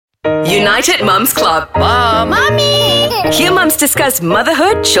United Mums Club. Mom. Mommy! Here mums discuss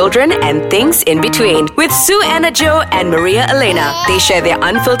motherhood, children, and things in between. With Sue Anna Joe and Maria Elena. They share their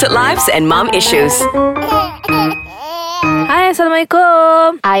unfiltered lives and mom issues. Hi,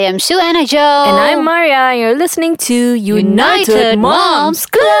 Assalamualaikum. I am Sue Anna Jo. And I'm Maria. You're listening to United Moms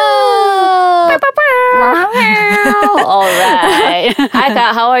Club. All right. Hi,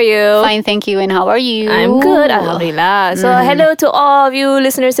 Kak. How are you? Fine, thank you. And how are you? I'm good, Alhamdulillah. So, hello to all of you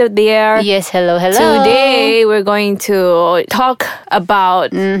listeners out there. Yes, hello. Today, we're going to talk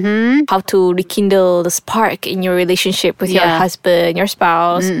about how to rekindle the spark in your relationship with your husband, your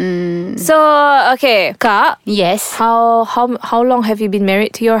spouse. So, okay, Kak. Yes. How long have you been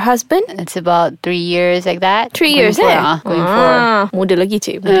married to your husband? It's about 3 years like that. 3 years, Going for. Muda lagi,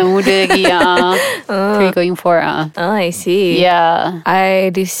 cik. Muda lagi, 3 going for. Oh, I see. Yeah.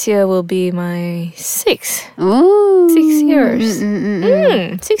 This year will be my 6 Ooh. 6 years.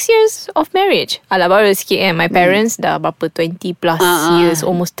 6 years of marriage. Alah, baru sikit kan. My parents dah berapa 20 plus years,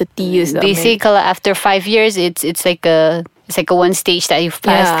 almost 30 years dah They say married. kalau after 5 years, it's like a one stage that you've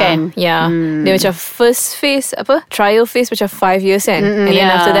passed kan. Yeah. Dia macam first phase, trial phase macam 5 years kan. And then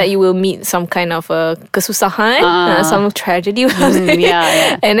after that, you will meet some kind of kesusahan, some tragedy.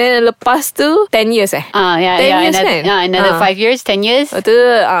 Yeah. And then lepas tu 10 years 10 years kan? Another 5 years, 10 years. Lepas tu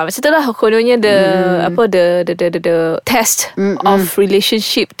macam tu lah kononnya the test of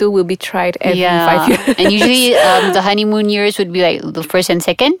relationship tu will be tried every 5 years. And usually the honeymoon years would be like the first and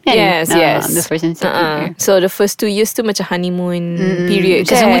second kan? Yes. The first and second year. So the first 2 years tu macam honeymoon period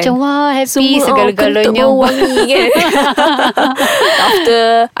Just kan. macam wah happy Semua segala-galanya wangi kan.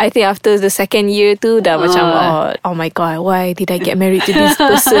 after the second year tu dah macam oh my god, why did I get married to this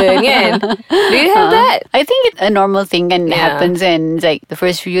person kan. Do you have that? I think it's a normal thing kan. Yeah. Happens and it's like the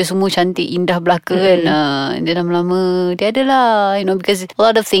first few years semua cantik indah belaka kan. Dia lama-lama dia adalah because a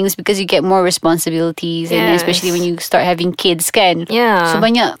lot of things, because you get more responsibilities and especially when you start having kids kan. Yeah. So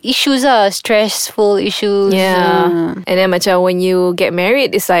banyak issues stressful issues. And then macam when you get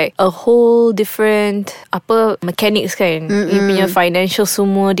married, it's like a whole different mechanics kan. You punya financial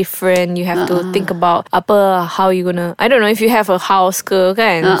semua different. You have to think about how you gonna, I don't know if you have a house ke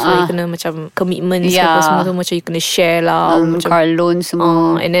kan. So you kena macam commitments ke apa semua tu macam you kena share lah. Macam Car loan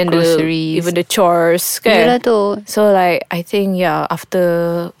semua. and then groceries. even the chores kan. Yalah tu. So like I think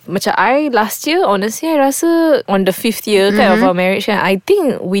after macam I last year, honestly I rasa on the 5th year kind of our marriage kan, I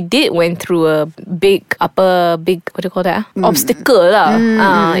think we did went through a big what do you call that, obstacle lah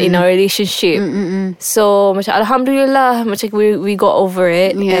in our relationship. So macam alhamdulillah macam we got over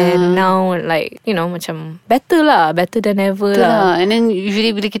it. And now like macam better than ever lah. And then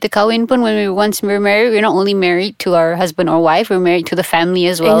usually bila kita kahwin pun, when once we're married, we're not only married to our husband or wife, we're married to the family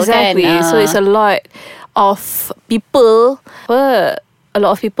as well. Exactly. Kan? So it's a lot of people. A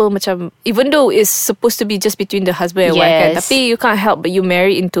lot of people macam, even though it's supposed to be just between the husband and wife kan, tapi you can't help but you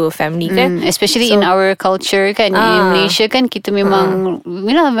marry into a family kan. Especially in our culture kan, in Malaysia kan, kita memang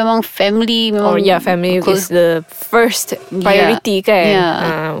memang family, memang family is the first priority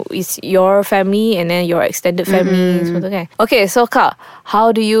kan. It's your family and then your extended family semua tu kan. Okay, so Kak,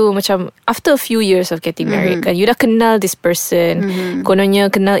 how do you macam after a few years of getting married kan, you dah kenal this person,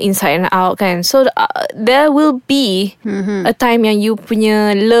 kononnya kenal inside and out kan. So there will be a time yang you punya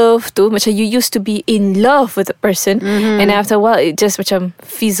love tu macam you used to be in love with the person, and after a while it just macam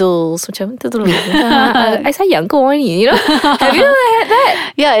fizzles macam tu I sayang kau orang ni, have you ever had that?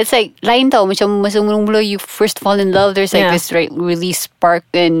 Yeah, it's like lain tau, macam masa mula-mula you first fall in love, there's like this really spark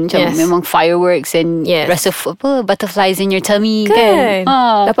and macam memang fireworks and rasa butterflies in your tummy kan.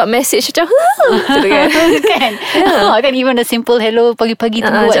 Dapat message macam kan. Kan even a simple hello pagi-pagi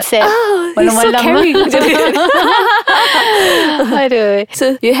tunggu WhatsApp malam-malam. So caring. Aduh.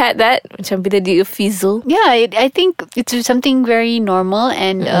 So you had that macam bila dia fizzle? Yeah, I think it's something very normal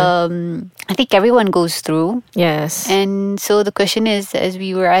and I think everyone goes through. Yes. And so the question is, as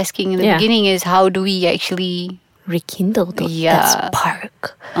we were asking in the beginning, is how do we actually rekindle that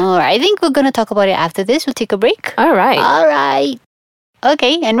spark? Alright, I think we're gonna talk about it after this. We'll take a break. Alright.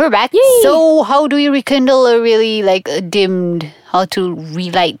 Okay, and we're back. Yay. So how do you rekindle a really dimmed, how to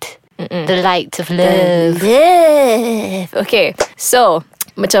relight the lights of love? Okay, so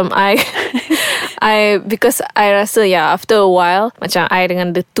macam because I rasa after a while macam I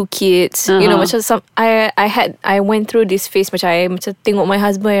dengan the 2 kids, you know, macam I went through this phase macam I macam tengok my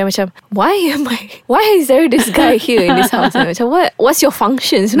husband yang macam why is there this guy here in this house? Macam what's your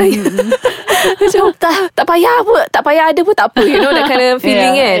function sebenarnya? Macam tak payah ada pun tak apa, you know, that kind of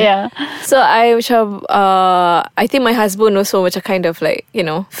feeling kan. So I macam I think my husband also macam kind of like, you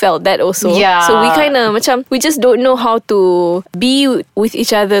know, felt that also. So we kind of macam we just don't know how to be with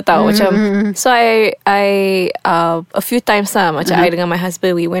each other tau. Macam so I a few times lah macam I dengan my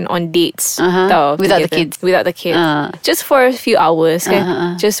husband we went on dates tau, without the kids just for a few hours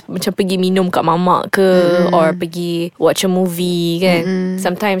kan. Just macam pergi minum kat mamak ke or pergi watch a movie kan.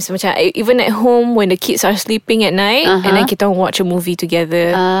 Sometimes macam even at home when the kids are sleeping at night and then kita watch a movie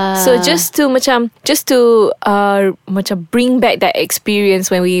together. So just to macam bring back that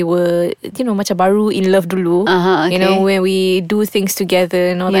experience when we were, you know, macam baru in love dulu. You know, when we do things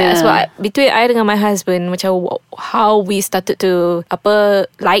together and all that. So between I dengan my husband macam how we started to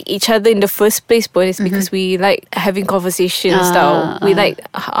like each other in the first place pun is because we like having conversations tau. We like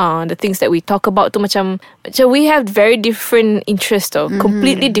the things that we talk about tu macam we have very different interests tau.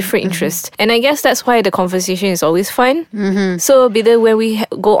 Completely different interests. And I guess that's why the conversation is always fun. So when we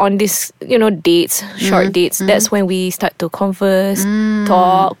go on this, you know, dates, short dates, that's when we start to converse,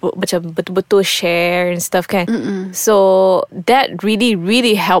 talk, macam betul-betul share and stuff kan. So that really,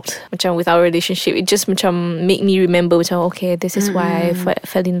 really helped macam with our relationship. It just macam make me remember macam okay, this is why I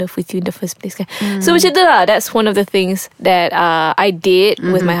fell in love with you in the first place kan. So macam tu lah. That's one of the things that I did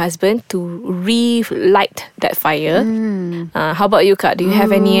with my husband to relight that fire. How about you, Kak? Do you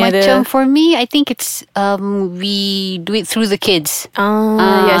have any other? Macam for me, I think it's we do it through the kids.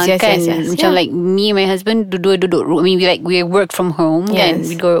 Yes. Macam like me and my husband duduk. I mean, we work from home and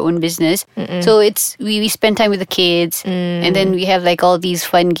we do our own business. So it's we spend time with the kids and then we have like all these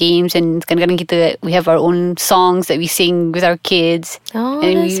fun games and kadang-kadang we have our own songs that we sing with our kids.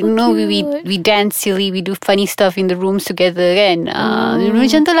 And we dance silly, we do funny stuff in the rooms together kan.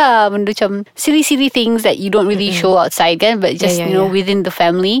 Macam tu lah, macam silly things that you don't really show outside kan, but just you know within the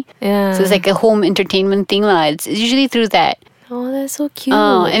family. So it's like a home entertainment thing lah. It's usually through that. Oh, that's so cute.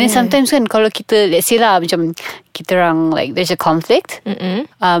 And then sometimes kan kalau kita, let's say lah, macam kita orang like there's a conflict,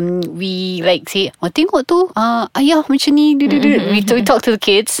 we like say, tengok tu ayah macam ni, we talk to the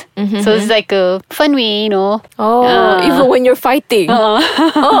kids. So it's like a fun way, you know. Even when you're fighting.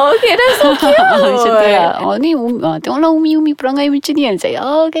 Okay, that's so cute. Macam tu lah. Ni tengoklah Umi perangai macam ni kan. Saya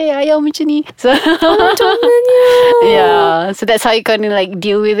okay, ayah macam ni. So yeah, so that's how you kind of like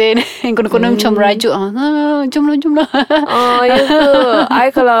deal with it. And konon-konon macam merajuk, jomlah. Ya ke.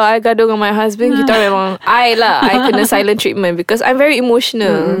 Kalau I gaduh dengan my husband, kita memang I kena silent treatment because I'm very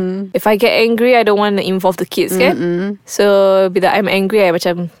emotional. If I get angry, I don't want to involve the kids kan. So bila I'm angry, I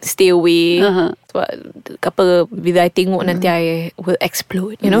macam stay away. Sebab bila I tengok nanti I will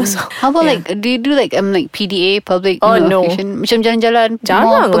explode, you know. So how about like do you do like PDA, public notification? Macam jalan-jalan,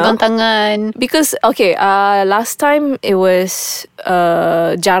 jarang pegang tangan. Because okay, last time it was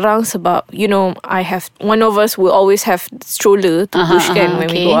jarang sebab you know one of us will always have stroller to push kan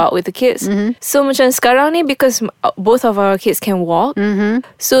when we go out with the kids. So macam sekarang ni because both of our kids can walk,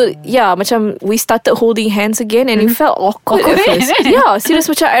 so yeah, macam we started holding hands again and it felt awkward at first. Yeah,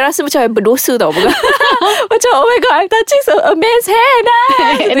 serious, macam I rasa macam berdosa tau. Macam oh my god, I'm touching a man's hand.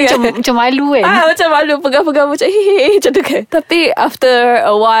 Macam malu kan. Macam malu pegang-pegang macam macam tu kan. Tapi after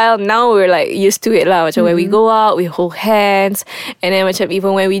a while, now we're like used to it lah. Macam when we go out, we hold hands, and then macam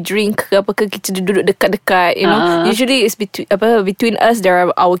even when we drink ke kita duduk dekat-dekat, you know. Usually it's between us there are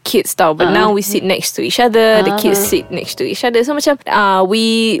our kids tau, but now we sit next to each other, the kids sit next to each other. So macam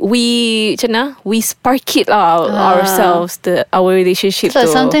we spark it lah ourselves, our relationship. So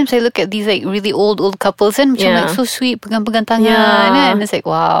sometimes I look at these like really old couples and macam like so sweet, pegang-pegang tangan and it's like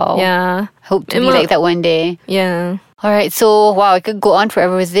wow. Hope to be like that one day. Alright, so wow, I could go on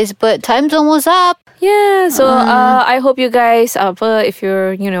forever with this, but time's almost up. Yeah, so I hope you guys if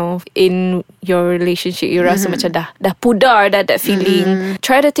you're, you know, in your relationship, you rasa macam dah pudar that feeling.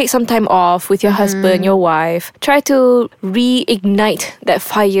 Try to take some time off with your husband, your wife. Try to reignite that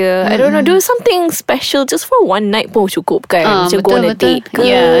fire. I don't know, do something special just for one night pun cukup kan. Macam go on a date ke,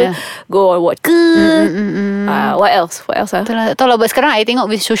 go on what ke. What else? Betul lah, but sekarang I tengok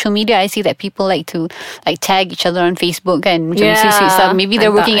with social media, I see that people like to like tag each other on Facebook kan. Macam sweet stuff. Maybe they're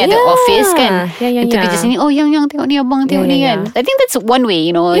working at the office kan. Tapi just ni, yang tengok ni, abang tengok ni kan. I think that's one way,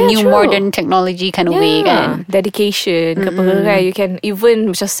 you know, a new modern technology kind of way kan. Dedication ke apa kan. You can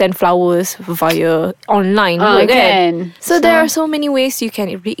even just send flowers via online kan. So there are so many ways you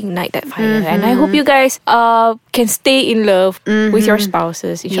can reignite that fire. And I hope you guys can stay in love with your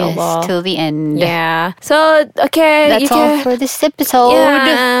spouses, insyaAllah. till the end. Yeah. So, okay. That's all for this episode.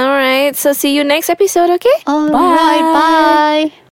 Yeah, all right. So, see you next episode, okay? All right, bye.